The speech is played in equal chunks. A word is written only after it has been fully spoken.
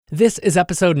This is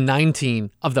episode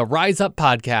 19 of the Rise Up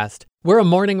Podcast. We're a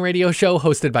morning radio show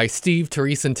hosted by Steve,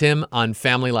 Therese, and Tim on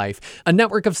Family Life, a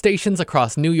network of stations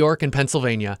across New York and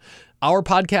Pennsylvania. Our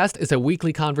podcast is a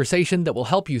weekly conversation that will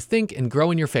help you think and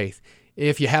grow in your faith.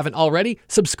 If you haven't already,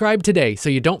 subscribe today so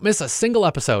you don't miss a single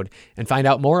episode, and find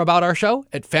out more about our show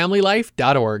at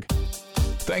familylife.org.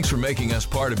 Thanks for making us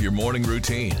part of your morning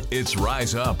routine. It's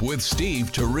Rise Up with Steve,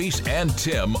 Therese, and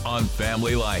Tim on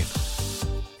Family Life.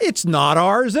 It's not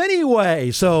ours anyway,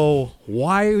 so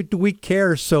why do we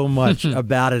care so much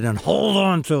about it and hold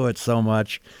on to it so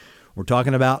much? We're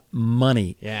talking about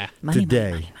money today.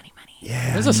 Money.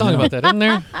 Yeah, There's a song about that, isn't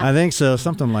there? I think so,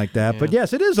 something like that. Yeah. But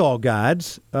yes, it is all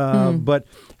God's, but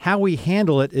how we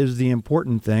handle it is the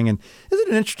important thing. And isn't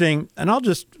it interesting? And I'll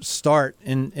just start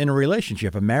in a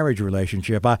relationship, a marriage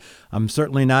relationship. I'm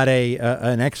certainly not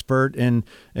an expert in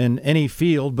any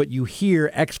field, but you hear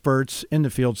experts in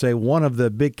the field say one of the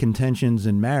big contentions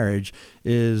in marriage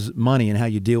is money and how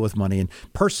you deal with money and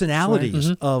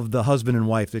personalities of the husband and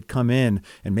wife that come in,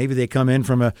 and maybe they come in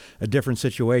from a different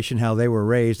situation, how they were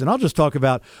raised. And I'll just talk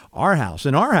about our house.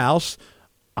 In our house,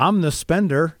 I'm the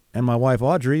spender and my wife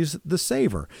Audrey's the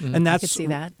saver. And I could see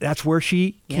that. That's where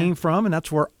she came from, and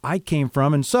that's where I came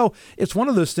from. And so it's one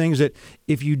of those things that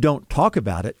if you don't talk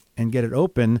about it and get it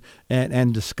open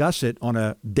and discuss it on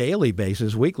a daily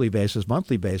basis, weekly basis,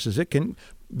 monthly basis, it can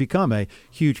become a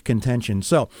huge contention.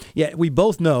 So, yeah, we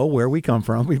both know where we come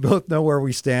from. We both know where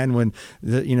we stand when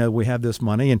we have this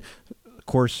money. And, of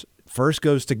course, first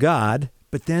goes to God.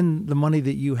 But then the money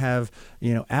that you have,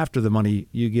 after the money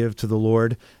you give to the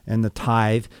Lord and the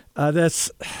tithe,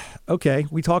 that's okay.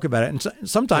 We talk about it. And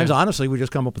sometimes, honestly, we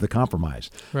just come up with a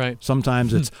compromise. Right.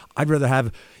 Sometimes it's, I'd rather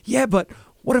have, but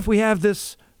what if we have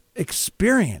this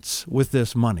experience with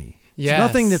this money? Yes. It's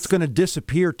nothing that's going to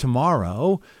disappear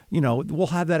tomorrow. We'll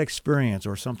have that experience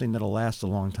or something that'll last a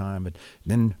long time. But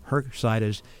then her side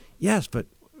is, yes, but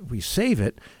we save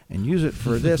it and use it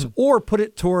for this or put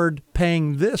it toward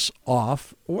paying this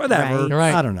off, whatever.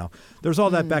 Right. I don't know. There's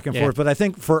all that back and forth. But I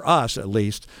think for us, at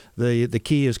least, the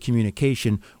key is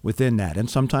communication within that. And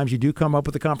sometimes you do come up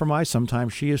with a compromise.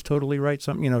 Sometimes she is totally right.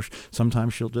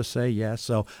 Sometimes she'll just say yes.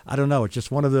 So I don't know. It's just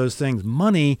one of those things.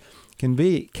 Money can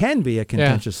be a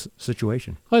contentious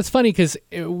situation. Well, it's funny because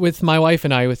with my wife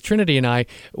and I, with Trinity and I,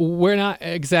 we're not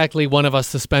exactly one of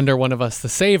us the spender, one of us the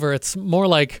saver. It's more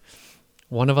like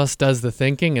one of us does the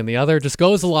thinking and the other just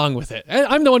goes along with it.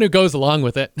 I'm the one who goes along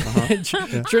with it.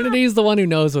 Trinity's the one who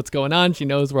knows what's going on. She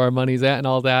knows where our money's at and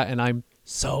all that. And I'm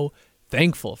so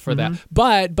thankful for that.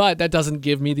 But that doesn't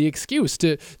give me the excuse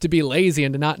to be lazy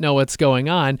and to not know what's going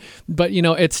on. But,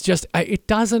 it's just, it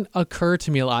doesn't occur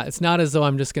to me a lot. It's not as though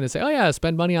I'm just going to say, oh yeah,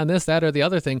 spend money on this, that, or the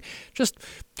other thing. Just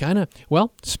kind of,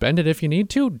 spend it if you need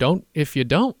to. Don't if you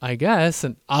don't, I guess.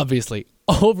 And obviously,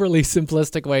 overly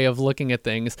simplistic way of looking at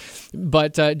things,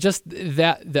 but just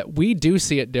that we do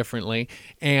see it differently,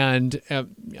 and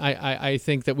I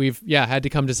think that we've had to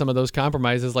come to some of those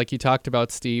compromises like you talked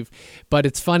about, Steve. But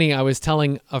it's funny, I was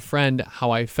telling a friend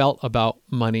how I felt about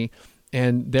money,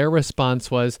 and their response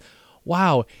was,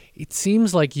 wow, it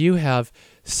seems like you have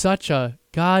such a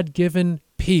God-given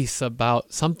peace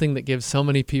about something that gives so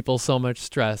many people so much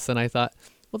stress. And I thought,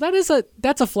 well,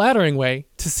 that's a flattering way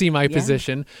to see my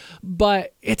position,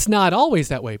 but it's not always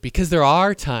that way, because there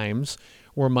are times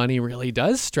where money really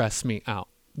does stress me out,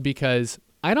 because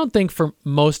I don't think for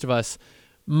most of us,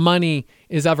 money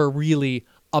is ever really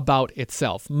about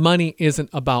itself. Money isn't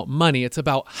about money. It's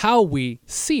about how we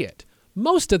see it.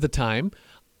 Most of the time,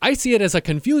 I see it as a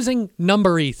confusing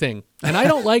numbery thing, and I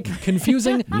don't like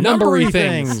confusing numbery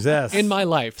things in my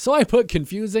life. So I put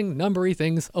confusing numbery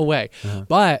things away.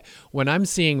 But when I'm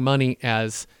seeing money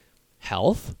as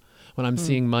health, when I'm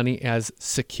seeing money as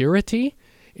security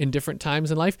in different times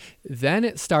in life, then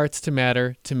it starts to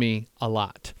matter to me a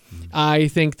lot. I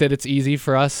think that it's easy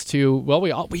for us to,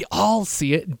 we all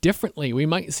see it differently. We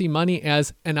might see money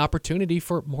as an opportunity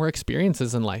for more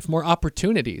experiences in life, more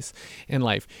opportunities in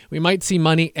life. We might see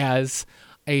money as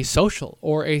a social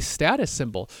or a status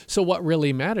symbol. So what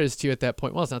really matters to you at that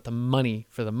point? Well, it's not the money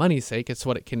for the money's sake. It's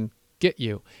what it can get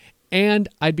you. And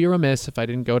I'd be remiss if I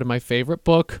didn't go to my favorite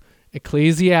book,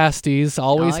 Ecclesiastes.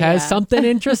 Always has something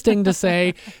interesting to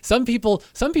say. Some people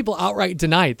outright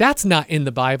deny that's not in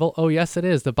the Bible. Oh, yes, it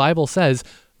is. The Bible says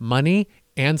money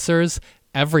answers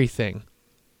everything.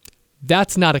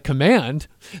 That's not a command.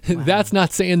 That's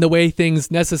not saying the way things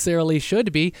necessarily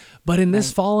should be. But in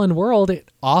this fallen world,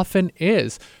 it often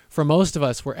is. For most of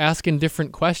us, we're asking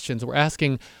different questions. We're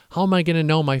asking, how am I going to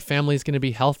know my family's going to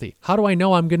be healthy? How do I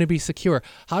know I'm going to be secure?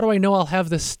 How do I know I'll have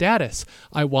the status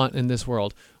I want in this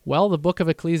world? Well, the book of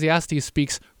Ecclesiastes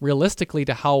speaks realistically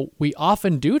to how we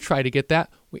often do try to get that.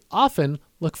 We often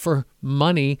look for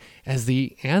money as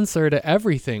the answer to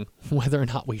everything, whether or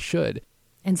not we should.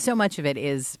 And so much of it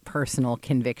is personal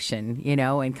conviction,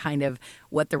 and kind of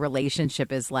what the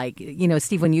relationship is like.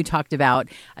 Steve, when you talked about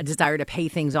a desire to pay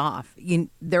things off,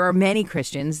 there are many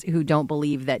Christians who don't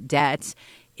believe that debt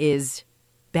is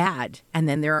bad. And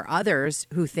then there are others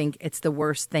who think it's the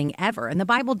worst thing ever. And the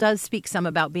Bible does speak some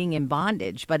about being in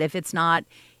bondage. But if it's not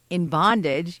in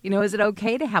bondage, is it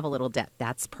okay to have a little debt?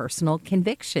 That's personal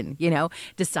conviction,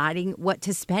 deciding what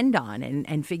to spend on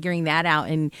and figuring that out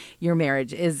in your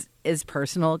marriage is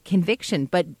personal conviction.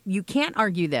 But you can't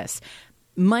argue this.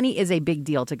 Money is a big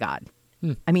deal to God.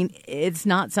 I mean, it's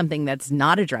not something that's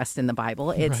not addressed in the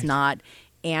Bible. It's not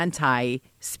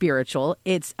anti-spiritual.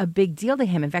 It's a big deal to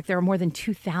him. In fact, there are more than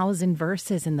 2,000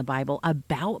 verses in the Bible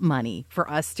about money for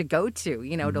us to go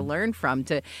to, to learn from,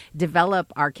 to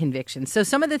develop our convictions. So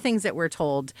some of the things that we're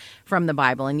told from the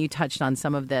Bible, and you touched on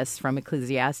some of this from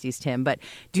Ecclesiastes, Tim, but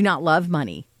do not love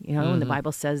money. When the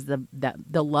Bible says that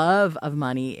the love of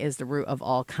money is the root of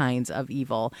all kinds of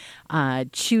evil.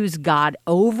 Choose God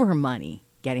over money.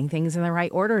 Getting things in the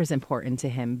right order is important to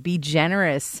him. Be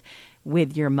generous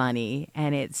with your money.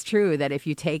 And it's true that if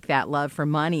you take that love for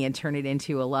money and turn it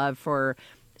into a love for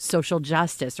social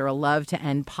justice or a love to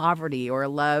end poverty or a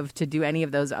love to do any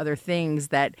of those other things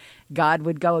that God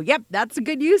would go, yep, that's a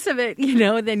good use of it,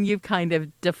 then you've kind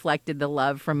of deflected the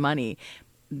love from money.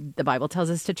 The Bible tells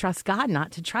us to trust God,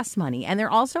 not to trust money. And there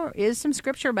also is some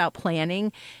scripture about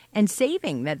planning and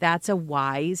saving, that's a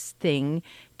wise thing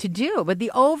to do. But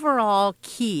the overall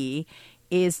key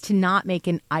is to not make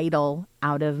an idol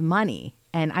out of money.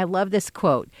 And I love this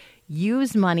quote,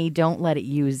 use money, don't let it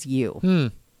use you.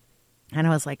 And I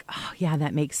was like, oh, yeah,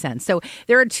 that makes sense. So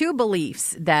there are two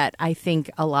beliefs that I think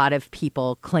a lot of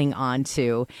people cling on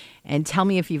to. And tell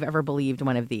me if you've ever believed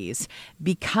one of these.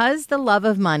 Because the love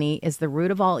of money is the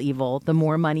root of all evil, the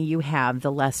more money you have,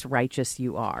 the less righteous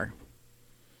you are.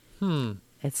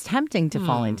 It's tempting to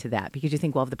fall into that because you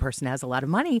think, well, if the person has a lot of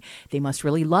money, they must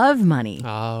really love money.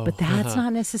 Oh. But that's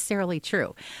not necessarily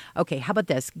true. Okay, how about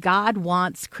this? God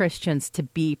wants Christians to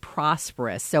be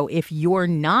prosperous. So if you're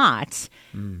not,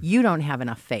 you don't have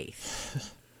enough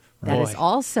faith. That is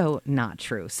also not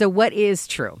true. So what is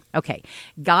true? Okay,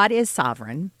 God is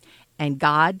sovereign, and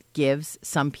God gives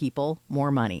some people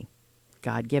more money.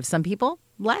 God gives some people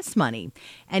less money.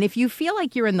 And if you feel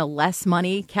like you're in the less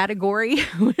money category,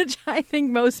 which I think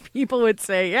most people would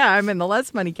say, yeah, I'm in the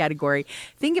less money category,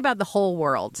 think about the whole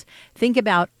world. Think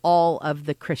about all of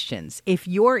the Christians. If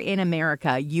you're in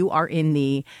America, you are in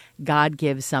the God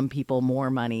gives some people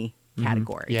more money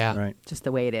category. Yeah. Right. Just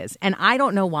the way it is. And I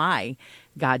don't know why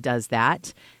God does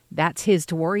that. That's his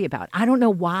to worry about. I don't know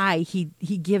why he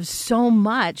gives so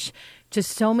much to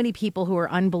so many people who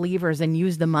are unbelievers and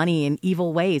use the money in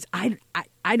evil ways.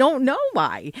 I don't know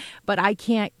why, but I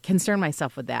can't concern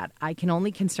myself with that. I can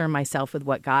only concern myself with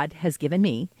what God has given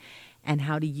me and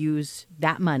how to use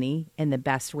that money in the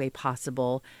best way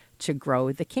possible to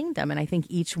grow the kingdom. And I think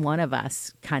each one of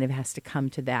us kind of has to come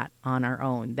to that on our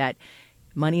own, that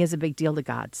money is a big deal to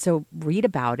God. So read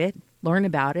about it, learn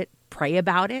about it, pray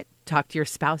about it, talk to your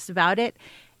spouse about it,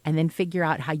 and then figure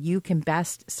out how you can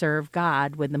best serve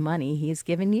God with the money he's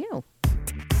given you.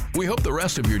 We hope the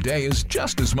rest of your day is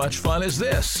just as much fun as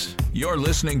this. You're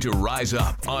listening to Rise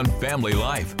Up on Family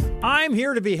Life. I'm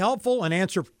here to be helpful and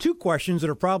answer two questions that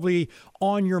are probably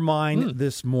on your mind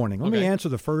this morning. Let me answer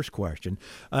the first question.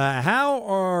 How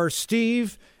are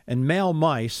Steve and male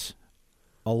mice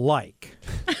alike?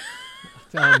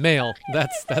 Male.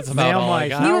 That's about Male all I mice.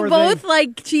 got. How You are both they?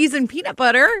 like cheese and peanut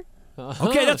butter.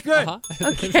 Okay, that's good.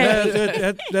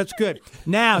 Okay. That's good.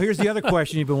 Now, here's the other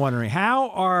question you've been wondering. How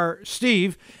are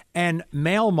Steve and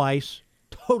male mice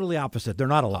totally opposite? They're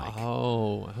not alike.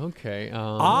 Oh, okay.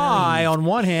 I, on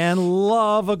one hand,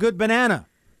 love a good banana.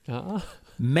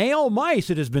 Male mice,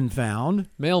 it has been found,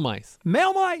 Male mice.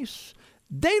 male mice,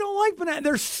 they don't like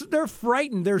bananas. They're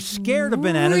frightened. They're scared of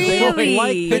bananas. Really? They don't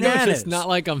like They don't bananas. just not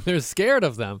like them. They're scared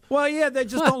of them. Well, yeah, they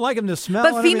just don't like them to smell.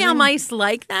 But and female everything. mice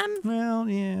like them? Well,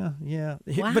 yeah.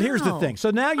 But here's the Wow. thing. So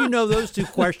now you know those two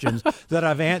questions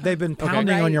that they've been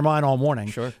pounding on Right. your mind all morning.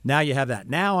 Sure. Now you have that.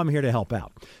 Now I'm here to help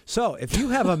out. So if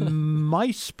you have a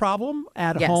mice problem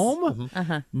at Yes. home,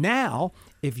 now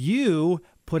if you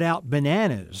put out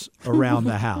bananas around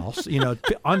the house,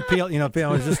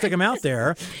 unpeel, just stick them out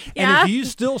there. Yeah. And if you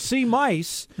still see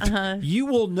mice, you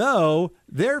will know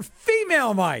they're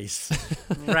female mice.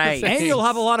 Right. And you'll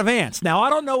have a lot of ants. Now, I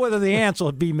don't know whether the ants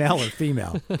will be male or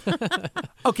female.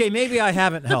 Okay, maybe I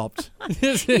haven't helped.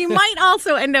 You might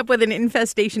also end up with an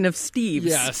infestation of Steves.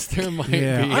 Yes, there might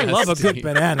Yeah, be. I love a good Steve.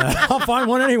 banana. I'll find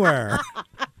one anywhere.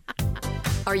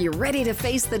 Are you ready to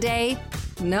face the day?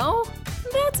 No?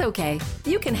 That's okay.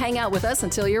 You can hang out with us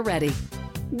until you're ready.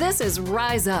 This is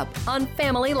Rise Up on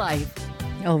Family Life.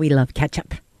 Oh, we love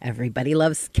ketchup. Everybody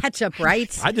loves ketchup,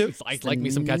 right? I do. I like me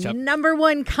some ketchup. Number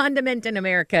one condiment in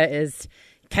America is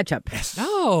ketchup.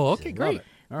 Oh, okay, great. it.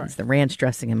 All right. It's the ranch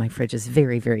dressing in my fridge is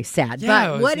very, very sad. Yeah, I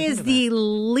but was what thinking is of the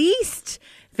least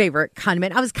favorite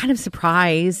condiment? I was kind of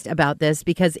surprised about this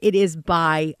because it is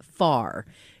by far,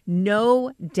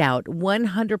 no doubt,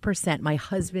 100% my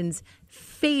husband's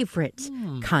favorite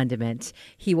condiment.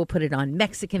 He will put it on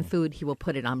Mexican food. He will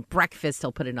put it on breakfast.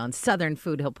 He'll put it on Southern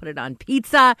food. He'll put it on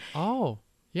pizza. Oh,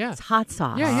 yeah. It's hot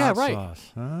sauce. Yeah, right.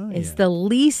 Sauce. Oh, Is yeah. the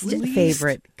least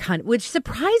favorite which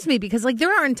surprised me because like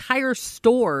there are entire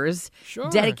stores Sure.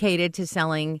 dedicated to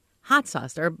selling hot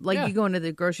sauce. Or like Yeah. you go into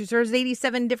the grocery store, there's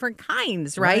 87 different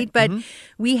kinds, right? But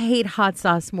we hate hot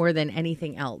sauce more than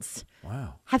anything else.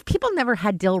 Wow. Have people never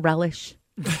had dill relish?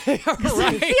 I feel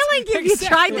Right. like if you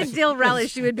tried the dill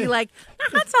relish, you would be like,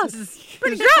 hot sauce is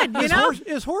pretty good, you know?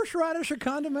 Is horseradish a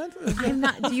condiment? I'm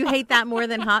not. Do you hate that more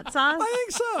than hot sauce? I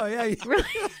think so.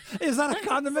 Yeah. Is that a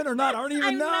condiment or not? I don't even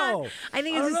I'm know. not. I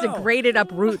think I it's don't just know. a grated up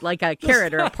root like a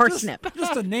carrot or a parsnip.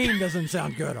 Just the name doesn't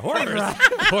sound good. Horseradish.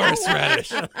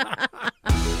 Horseradish.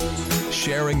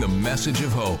 Sharing the message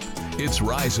of hope. It's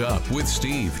Rise Up with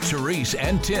Steve, Therese,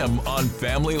 and Tim on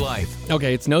Family Life.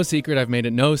 Okay, it's no secret. I've made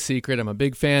it no secret. I'm a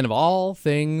big fan of all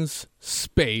things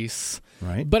space.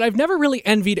 Right. But I've never really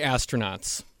envied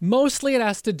astronauts. Mostly it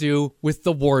has to do with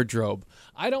the wardrobe.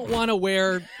 I don't want to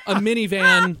wear a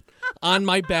minivan on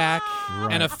my back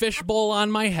and a fishbowl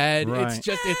on my head. Right. It's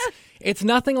just it's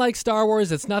nothing like Star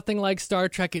Wars. It's nothing like Star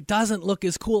Trek. It doesn't look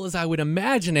as cool as I would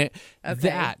imagine it. Okay.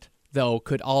 That, though,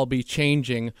 could all be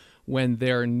changing when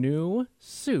their new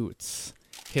suits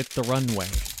hit the runway.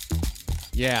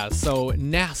 Yeah, so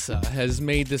NASA has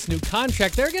made this new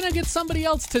contract. They're going to get somebody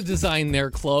else to design their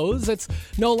clothes. It's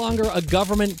no longer a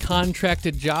government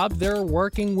contracted job. They're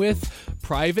working with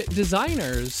private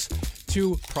designers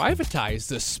to privatize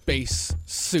the space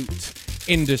suit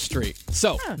industry.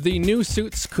 So the new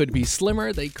suits could be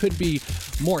slimmer. They could be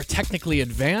more technically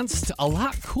advanced, a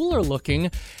lot cooler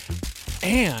looking.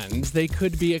 And they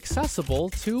could be accessible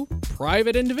to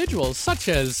private individuals, such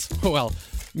as, well,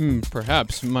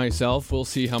 perhaps myself. We'll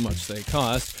see how much they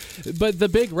cost. But the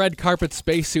big red carpet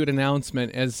spacesuit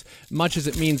announcement, as much as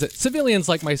it means that civilians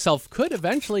like myself could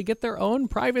eventually get their own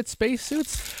private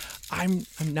spacesuits, I'm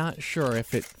not sure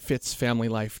if it fits family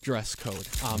life dress code.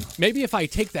 Maybe if I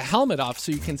take the helmet off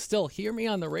so you can still hear me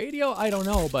on the radio, I don't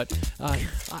know, but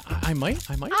I might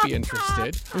be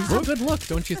interested. It's a good look,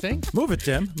 don't you think? Move it,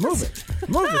 Tim. Move it.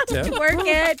 Move it, Tim. Work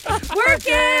it. Work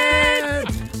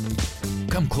it.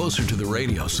 Come closer to the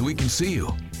radio so we can see you.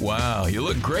 Wow, you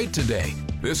look great today.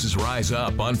 This is Rise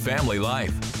Up on Family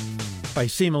Life. If I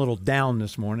seem a little down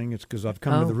this morning, it's because I've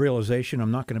come to the realization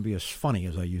I'm not going to be as funny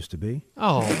as I used to be.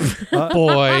 Oh,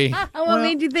 boy. What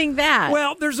made you think that?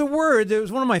 Well, there's a word. It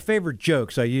was one of my favorite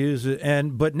jokes I use,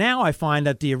 but now I find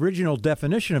that the original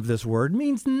definition of this word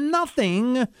means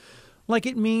nothing like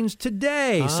it means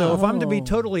today. So if I'm to be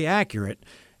totally accurate,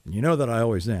 and you know that I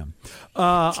always am,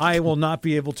 I will not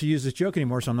be able to use this joke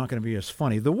anymore, so I'm not going to be as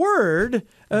funny. The word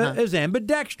is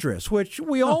ambidextrous, which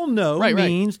we all know Right.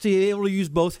 means to be able to use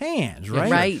both hands,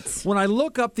 right? Right. When I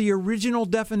look up the original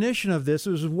definition of this,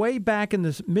 it was way back in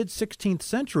the mid-16th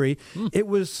century. It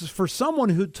was for someone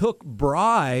who took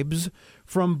bribes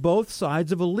from both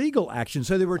sides of a legal action.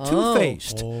 So they were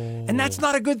two-faced. And that's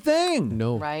not a good thing.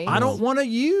 No. Right. I don't want to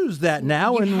use that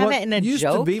now. You and have what it in a used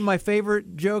joke? to be my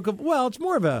favorite joke of, well, it's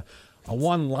more of a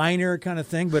one-liner kind of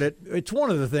thing, but it's one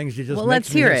of the things you just Well, makes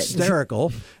let's me hear it.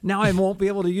 hysterical. Now I won't be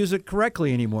able to use it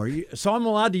correctly anymore. So I'm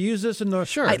allowed to use this in the...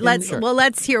 Sure. Let's hear. We'll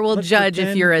Let's judge if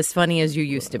pretend- you're as funny as you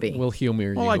used to be. We'll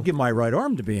humor you. Well, I'd give my right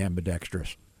arm to be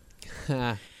ambidextrous.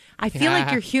 I feel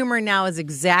like your humor now is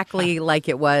exactly like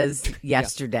it was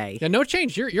yesterday. Yeah, no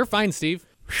change. You're fine, Steve.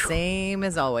 Same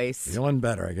as always. Feeling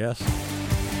better, I guess.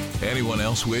 Anyone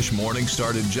else wish morning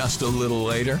started just a little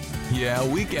later? Yeah,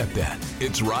 we get that.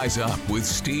 It's Rise Up with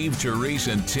Steve, Therese,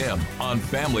 and Tim on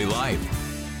Family Life.